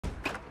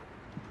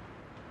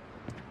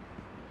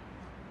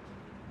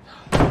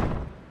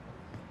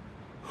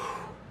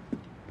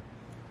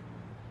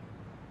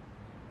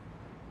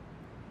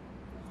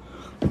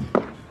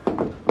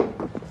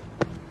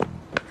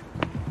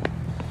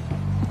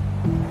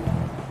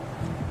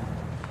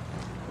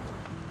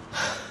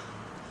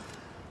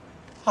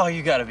Oh,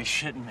 you gotta be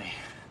shitting me.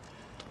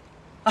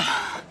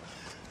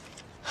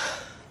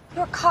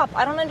 You're a cop.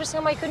 I don't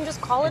understand why you couldn't just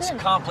call it in.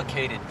 It's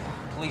complicated.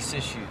 Police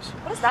issues.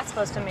 What is that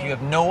supposed to mean? You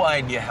have no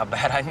idea how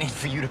bad I need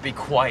for you to be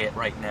quiet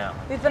right now.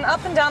 We've been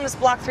up and down this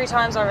block 3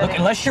 times already. Look,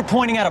 unless you're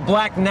pointing at a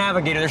black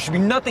navigator, there should be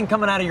nothing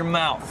coming out of your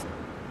mouth.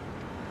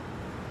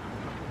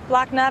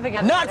 Black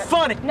navigator. Not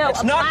funny. No,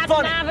 it's a not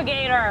black funny.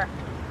 navigator.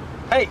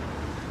 Hey!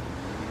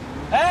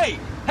 Hey!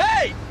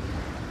 Hey!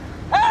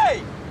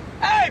 Hey!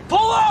 Hey!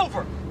 Pull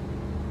over!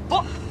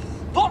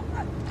 Pull!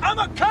 I'm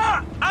a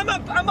cop! I'm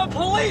a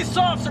police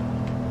officer!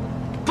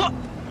 Pull!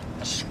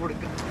 I swear to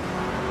God.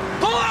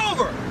 Pull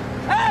over!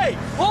 Hey!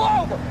 Pull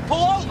over!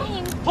 Pull over!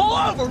 Shane. Pull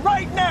over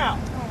right now!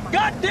 Oh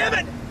God damn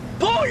it!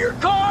 Pull your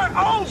car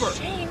over!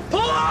 Shane.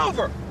 Pull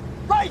over!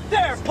 Right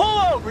there! Pull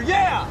over!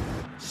 Yeah!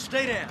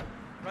 Stay down.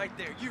 Right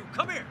there. You,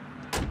 come here.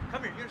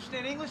 Come here. You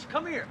understand English?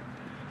 Come here.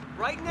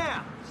 Right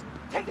now.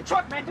 Take the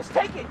truck, man. Just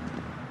take it.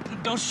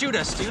 Don't shoot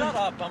us, dude. Shut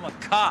up. I'm a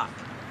cop.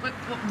 But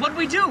what'd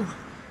we do?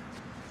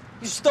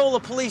 You stole a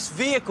police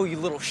vehicle, you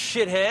little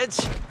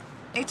shitheads.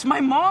 It's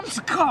my mom's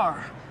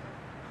car.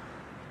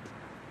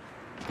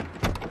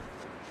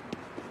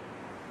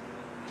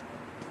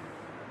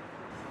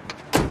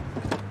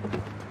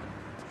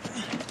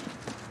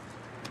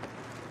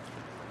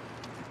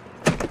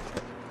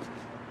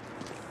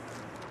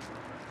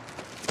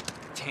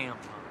 Tampons.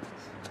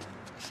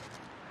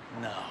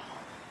 No.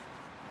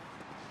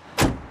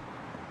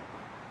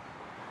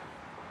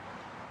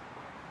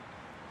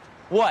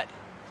 What?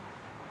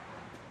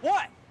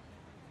 What?